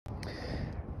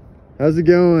How's it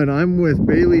going? I'm with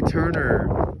Bailey Turner,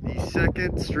 the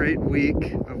second straight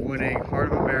week of winning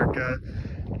Heart of America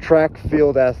Track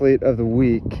Field Athlete of the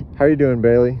Week. How are you doing,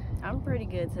 Bailey? I'm pretty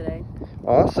good today.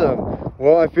 Awesome.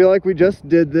 Well, I feel like we just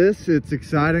did this. It's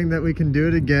exciting that we can do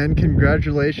it again.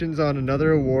 Congratulations on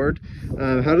another award.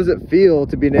 How does it feel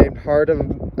to be named Heart of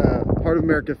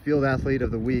America Field Athlete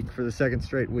of the Week for the second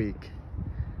straight week?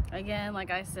 Again, like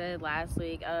I said last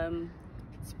week,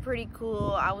 it's pretty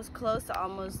cool. I was close to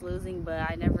almost losing, but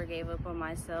I never gave up on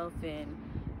myself and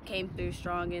came through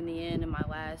strong in the end in my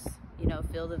last,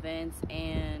 field events.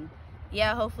 And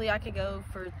yeah, hopefully I could go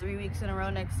for 3 weeks in a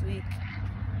row next week.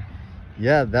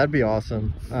 Yeah, that'd be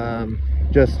awesome.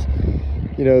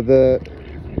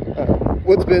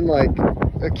 What's been like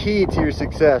a key to your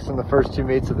success in the first 2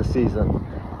 meets of the season?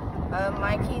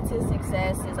 My key to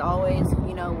success is always,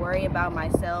 worry about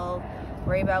myself,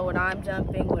 worry about what I'm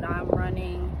jumping, what I'm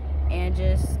running, and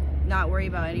just not worry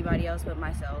about anybody else but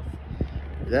myself.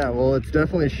 Yeah, well, it's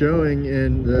definitely showing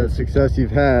in the success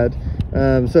you've had.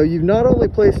 So you've not only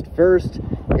placed first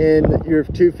in your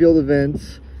 2 field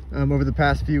events over the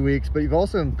past few weeks, but you've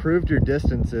also improved your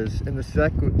distances in the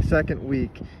second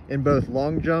week in both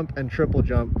long jump and triple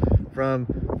jump, from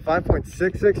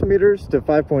 5.66 meters to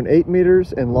 5.8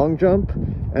 meters in long jump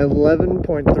and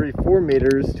 11.34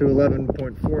 meters to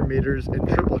 11.4 meters in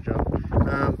triple jump.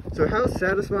 So how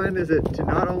satisfying is it to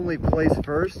not only place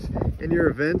first in your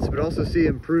events, but also see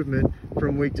improvement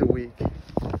from week to week?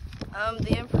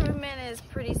 The improvement is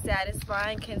pretty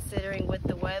satisfying considering with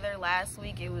the weather last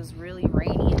week. It was really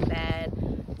rainy and bad,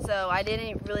 so I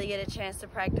didn't really get a chance to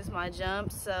practice my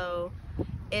jumps. So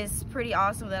it's pretty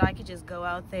awesome that I could just go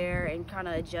out there and kind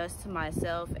of adjust to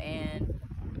myself and,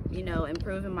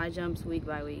 improving my jumps week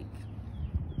by week.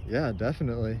 Yeah,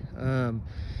 definitely.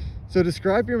 So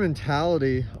describe your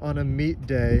mentality on a meet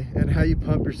day and how you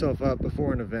pump yourself up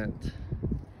before an event.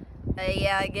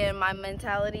 Yeah, again, my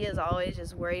mentality is always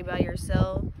just worry about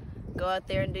yourself, go out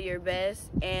there and do your best.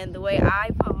 And the way I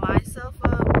pump myself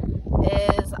up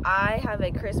is I have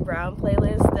a Chris Brown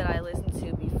playlist that I listen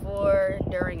to before,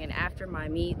 during, and after my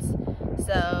meets.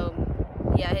 So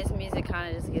yeah, his music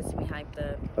kind of just gets me hyped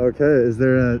up. Okay, is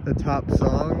there a top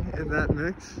song in that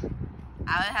mix?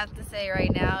 I would have to say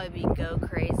right now it'd be Go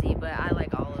Crazy, but I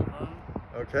like all of them.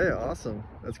 Okay, awesome.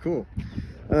 That's cool.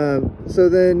 So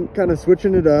then, kind of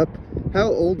switching it up, how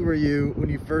old were you when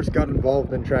you first got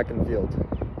involved in track and field?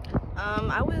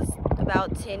 I was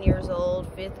about 10 years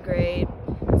old, 5th grade.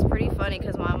 It's pretty funny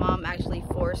because my mom actually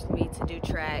forced me to do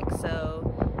track,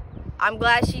 so I'm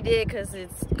glad she did because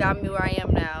it's got me where I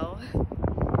am now.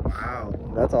 Wow,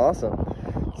 that's awesome.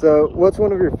 So what's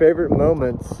one of your favorite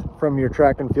moments from your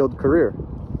track and field career?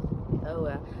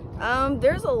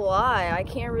 There's a lot. I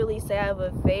can't really say I have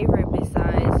a favorite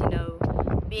besides,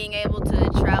 being able to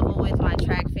travel with my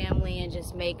track family and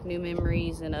just make new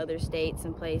memories in other states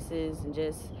and places and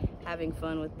just having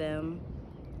fun with them.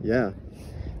 Yeah,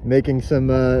 making some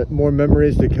more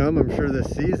memories to come, I'm sure, this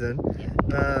season.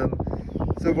 Yeah.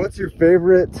 So what's your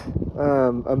favorite,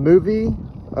 a movie,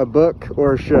 a book,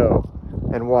 or a show,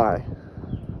 and why?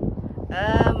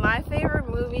 My favorite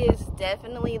movie is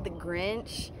definitely The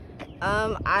Grinch.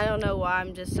 I don't know why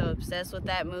I'm just so obsessed with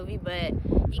that movie, but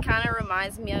he kind of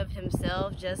reminds me of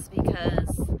himself just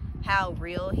because how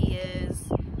real he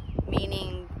is.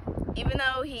 Meaning, even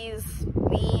though he's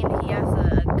mean, he has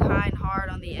a kind heart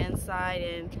on the inside,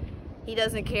 and he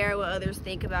doesn't care what others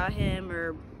think about him,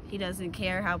 or he doesn't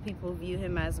care how people view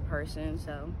him as a person.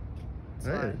 So it's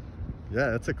fun.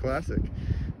 Yeah, it's a classic.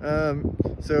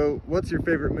 So what's your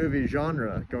favorite movie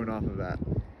genre going off of that?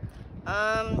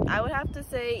 I would have to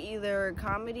say either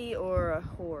comedy or a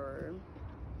horror.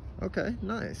 Okay,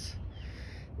 nice.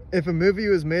 If a movie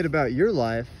was made about your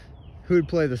life, who would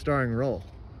play the starring role?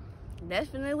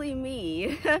 Definitely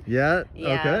me. Yeah?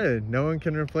 Yeah. Okay, no one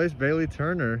can replace Bailey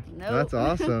Turner. Nope. That's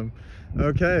awesome.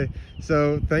 Okay,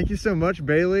 so thank you so much,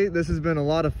 Bailey. This has been a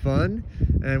lot of fun.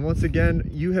 And once again,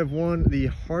 you have won the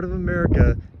Heart of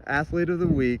America Athlete of the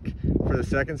Week for the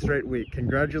second straight week.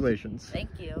 Congratulations.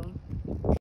 Thank you.